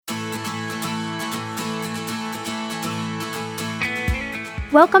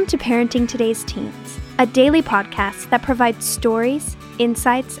Welcome to Parenting Today's Teens, a daily podcast that provides stories,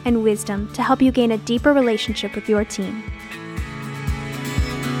 insights, and wisdom to help you gain a deeper relationship with your teen.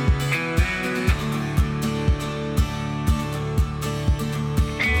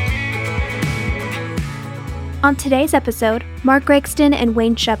 On today's episode, Mark Gregston and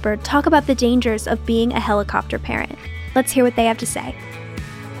Wayne Shepherd talk about the dangers of being a helicopter parent. Let's hear what they have to say.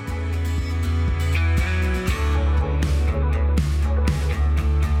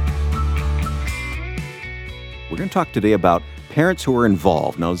 We're going to talk today about parents who are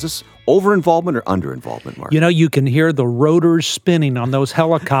involved. Now, is this over-involvement or under-involvement, Mark? You know, you can hear the rotors spinning on those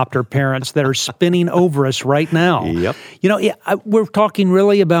helicopter parents that are spinning over us right now. Yep. You know, we're talking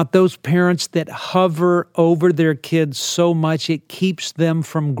really about those parents that hover over their kids so much it keeps them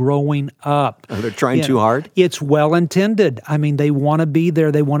from growing up. Oh, they're trying too hard? It's well-intended. I mean, they want to be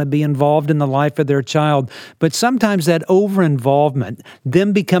there. They want to be involved in the life of their child. But sometimes that over-involvement,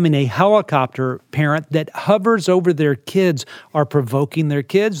 them becoming a helicopter parent that hovers over their kids, are provoking their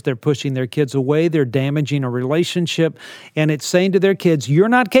kids. They're pushing their kids away. They're damaging a relationship. And it's saying to their kids, you're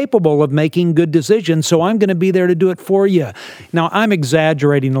not capable of making good decisions, so I'm going to be there to do it for you. Now, I'm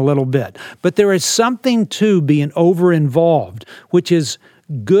exaggerating a little bit, but there is something to being over-involved, which is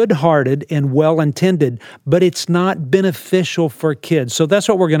good-hearted and well-intended, but it's not beneficial for kids. So that's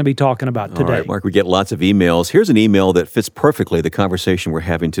what we're going to be talking about today. All right, Mark, we get lots of emails. Here's an email that fits perfectly the conversation we're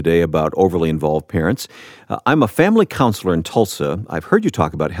having today about overly involved parents. I'm a family counselor in Tulsa. I've heard you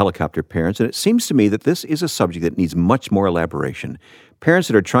talk about helicopter parents, and it seems to me that this is a subject that needs much more elaboration. Parents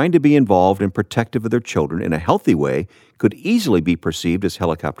that are trying to be involved and protective of their children in a healthy way could easily be perceived as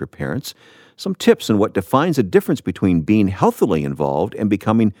helicopter parents. Some tips on what defines a difference between being healthily involved and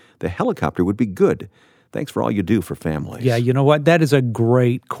becoming the helicopter would be good. Thanks for all you do for families. Yeah, you know what? That is a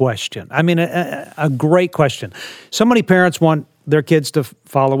great question. I mean, a great question. So many parents want their kids to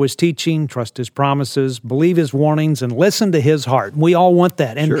follow his teaching, trust his promises, believe his warnings, and listen to his heart. We all want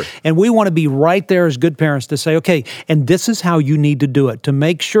that. And we want to be right there as good parents to say, okay, and this is how you need to do it, to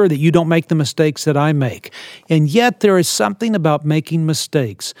make sure that you don't make the mistakes that I make. And yet there is something about making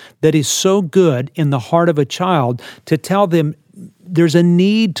mistakes that is so good in the heart of a child to tell them, there's a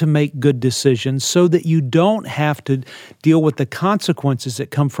need to make good decisions so that you don't have to deal with the consequences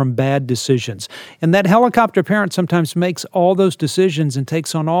that come from bad decisions. And that helicopter parent sometimes makes all those decisions and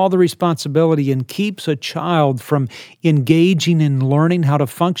takes on all the responsibility and keeps a child from engaging in learning how to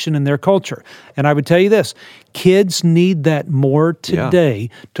function in their culture. And I would tell you this, kids need that more today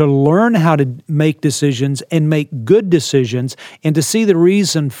to learn how to make decisions and make good decisions and to see the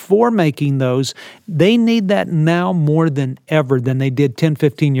reason for making those. They need that now more than ever than they did 10,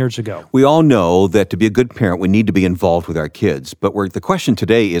 15 years ago. We all know that to be a good parent, we need to be involved with our kids. But the question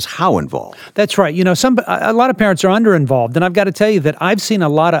today is how involved? That's right. You know, a lot of parents are under-involved. And I've got to tell you that I've seen a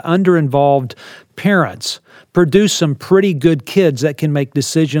lot of under-involved parents produce some pretty good kids that can make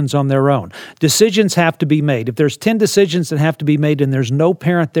decisions on their own. Decisions have to be made. If there's 10 decisions that have to be made and there's no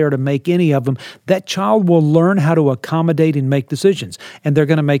parent there to make any of them, that child will learn how to accommodate and make decisions. And they're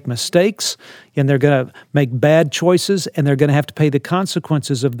going to make mistakes, and they're going to make bad choices, and they're going to have to pay the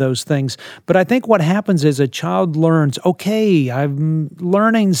consequences of those things. But I think what happens is a child learns, okay, I'm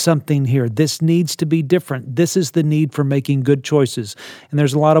learning something here. This needs to be different. This is the need for making good choices. And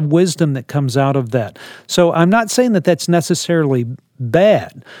there's a lot of wisdom that comes out of that. So I'm not saying that that's necessarily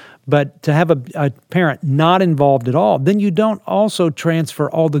bad, but to have a parent not involved at all, then you don't also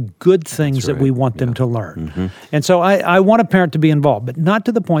transfer all the good things that we want them to learn. Mm-hmm. And so I want a parent to be involved, but not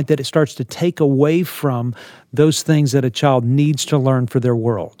to the point that it starts to take away from those things that a child needs to learn for their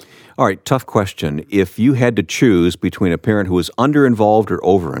world. All right, tough question. If you had to choose between a parent who is under-involved or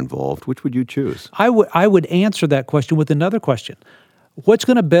over-involved, which would you choose? I would answer that question with another question. What's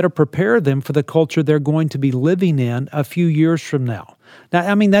going to better prepare them for the culture they're going to be living in a few years from now? Now,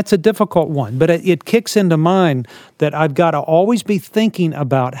 I mean, that's a difficult one, but it kicks into mind that I've got to always be thinking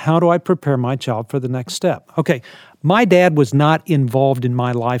about how do I prepare my child for the next step. Okay, my dad was not involved in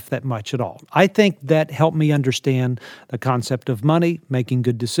my life that much at all. I think that helped me understand the concept of money, making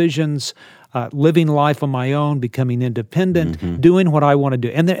good decisions, living life on my own, becoming independent, doing what I want to do.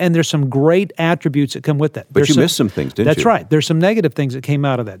 And there's some great attributes that come with that. But you missed some things, didn't you? That's right. There's some negative things that came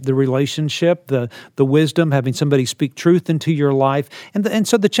out of that. The relationship, the wisdom, having somebody speak truth into your life. And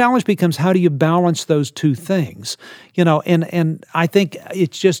so the challenge becomes, how do you balance those two things? You know, and I think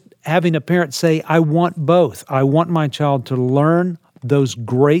it's just having a parent say, I want both. I want my child to learn those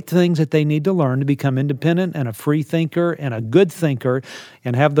great things that they need to learn to become independent and a free thinker and a good thinker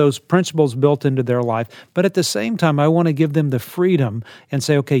and have those principles built into their life. But at the same time, I want to give them the freedom and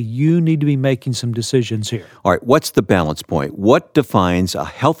say, okay, you need to be making some decisions here. All right, what's the balance point? What defines a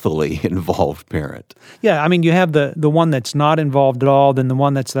healthily involved parent? Yeah, I mean, you have the one that's not involved at all, then the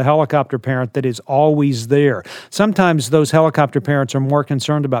one that's the helicopter parent that is always there. Sometimes those helicopter parents are more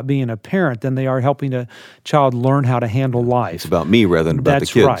concerned about being a parent than they are helping a child learn how to handle life. It's about me rather than about the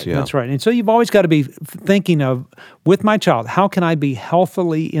kids. Right, that's right. And so you've always got to be thinking of, with my child, how can I be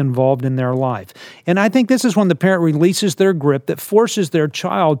healthily involved in their life? And I think this is when the parent releases their grip that forces their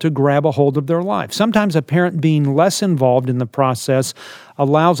child to grab a hold of their life. Sometimes a parent being less involved in the process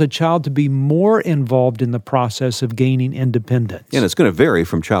allows a child to be more involved in the process of gaining independence. And it's going to vary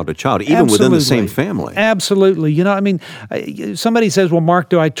from child to child, even within the same family. Absolutely. You know, I mean, somebody says, well, Mark,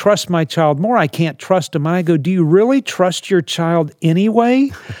 do I trust my child more? I can't trust him. And I go, do you really trust your child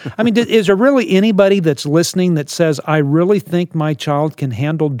anyway? I mean, is there really anybody that's listening that says, I really think my child can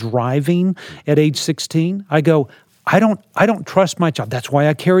handle driving at age 16? I go, I don't trust my child. That's why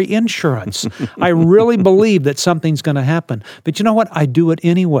I carry insurance. I really believe that something's going to happen. But you know what? I do it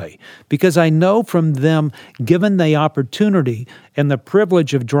anyway because I know from them, given the opportunity and the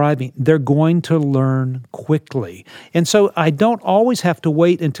privilege of driving, they're going to learn quickly. And so I don't always have to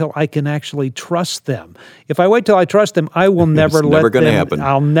wait until I can actually trust them. If I wait till I trust them, I will never happen.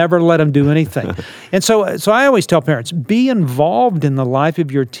 I'll never let them do anything. And so I always tell parents, be involved in the life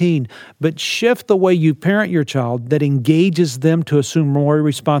of your teen, but shift the way you parent your child that engages them to assume more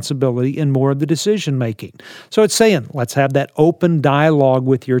responsibility and more of the decision making. So it's saying, let's have that open dialogue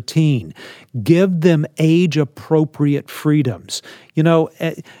with your teen. Give them age-appropriate freedoms. You know,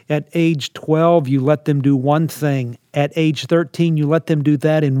 at age 12, you let them do one thing. At age 13, you let them do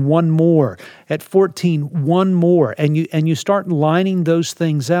that and one more. At 14, one more. And you start lining those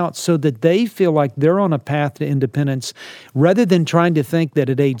things out so that they feel like they're on a path to independence rather than trying to think that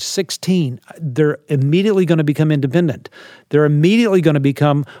at age 16, they're immediately going to become independent. They're immediately going to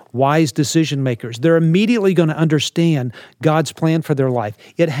become wise decision makers. They're immediately going to understand God's plan for their life.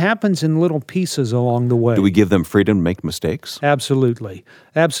 It happens in little pieces along the way. Do we give them freedom to make mistakes? Absolutely.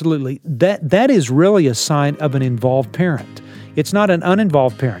 Absolutely. That is really a sign of an involved parent. It's not an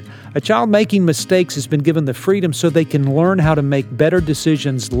uninvolved parent. A child making mistakes has been given the freedom so they can learn how to make better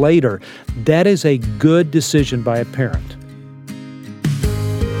decisions later. That is a good decision by a parent.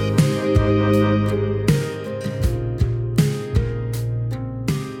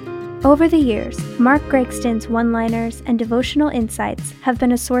 Over the years, Mark Gregston's one-liners and devotional insights have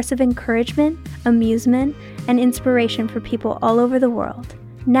been a source of encouragement, amusement, and inspiration for people all over the world.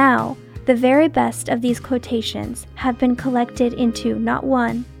 Now, the very best of these quotations have been collected into not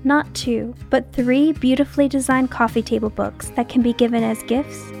one, not two, but 3 beautifully designed coffee table books that can be given as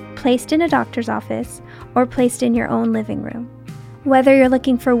gifts, placed in a doctor's office, or placed in your own living room. Whether you're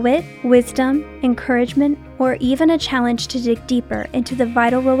looking for wit, wisdom, encouragement, or even a challenge to dig deeper into the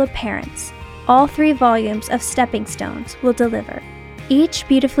vital role of parents, all 3 volumes of Stepping Stones will deliver. Each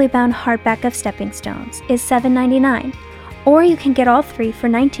beautifully bound hardback of Stepping Stones is $7.99, or you can get all 3 for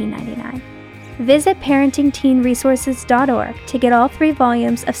 $19.99. Visit parentingteenresources.org to get all 3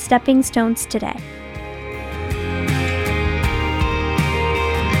 volumes of Stepping Stones today.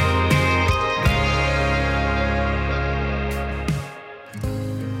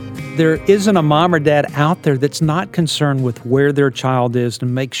 There isn't a mom or dad out there that's not concerned with where their child is to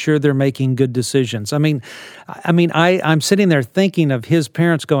make sure they're making good decisions. I'm sitting there thinking of his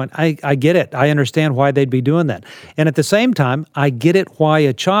parents going, I get it. I understand why they'd be doing that. And at the same time, I get it why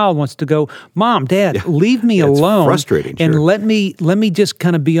a child wants to go, Mom, Dad, leave me alone. It's frustrating. And sure. let me just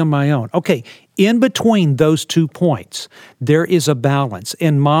kind of be on my own. Okay. In between those 2 points, there is a balance.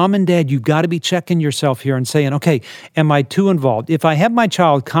 And Mom and Dad, you've got to be checking yourself here and saying, okay, am I too involved? If I have my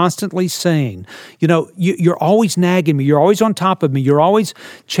child constantly saying, you're always nagging me, you're always on top of me, you're always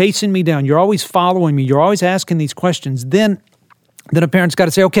chasing me down, you're always following me, you're always asking these questions, then a parent's got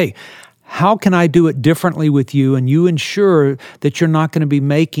to say, okay, how can I do it differently with you and you ensure that you're not going to be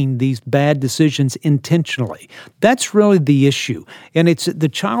making these bad decisions intentionally? That's really the issue. And it's the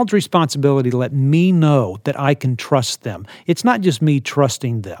child's responsibility to let me know that I can trust them. It's not just me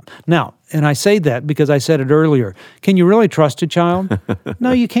trusting them. Now, And I say that because I said it earlier. Can you really trust a child?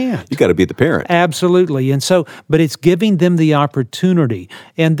 No, you can't. You got to be the parent. Absolutely. And so, but it's giving them the opportunity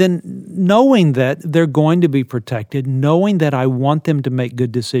and then knowing that they're going to be protected, knowing that I want them to make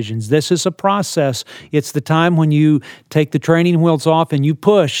good decisions. This is a process. It's the time when you take the training wheels off and you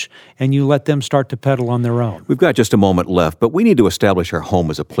push and you let them start to pedal on their own. We've got just a moment left, but we need to establish our home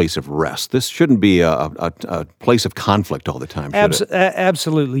as a place of rest. This shouldn't be a place of conflict all the time, should it?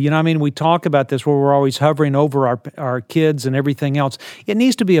 Absolutely. You know, I mean, we talk about this where we're always hovering over our kids and everything else. It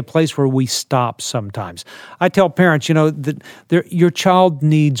needs to be a place where we stop sometimes. I tell parents, you know, that your child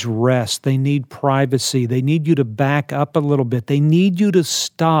needs rest. They need privacy. They need you to back up a little bit. They need you to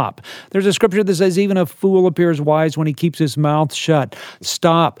stop. There's a scripture that says, even a fool appears wise when he keeps his mouth shut.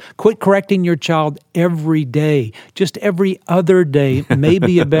 Stop. Quit correcting your child every day. Just every other day may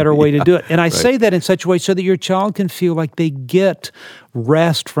be a better way to do it. And I say that in such a way so that your child can feel like they get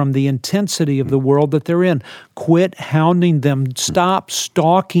rest from the intensity of the world that they're in. Quit hounding them. Stop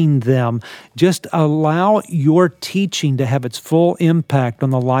stalking them. Just allow your teaching to have its full impact on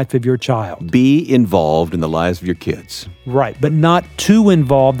the life of your child. Be involved in the lives of your kids. Right, but not too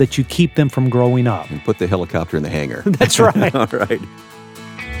involved that you keep them from growing up. And put the helicopter in the hangar. That's right. All right.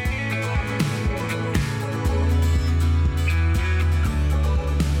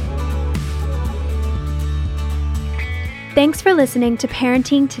 Thanks for listening to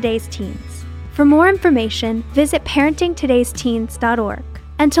Parenting Today's Teens. For more information, visit parentingtodaysteens.org.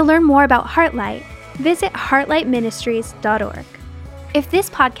 And to learn more about Heartlight, visit heartlightministries.org. If this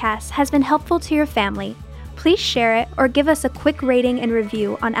podcast has been helpful to your family, please share it or give us a quick rating and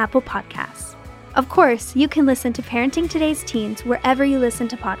review on Apple Podcasts. Of course, you can listen to Parenting Today's Teens wherever you listen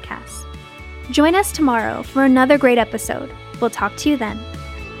to podcasts. Join us tomorrow for another great episode. We'll talk to you then.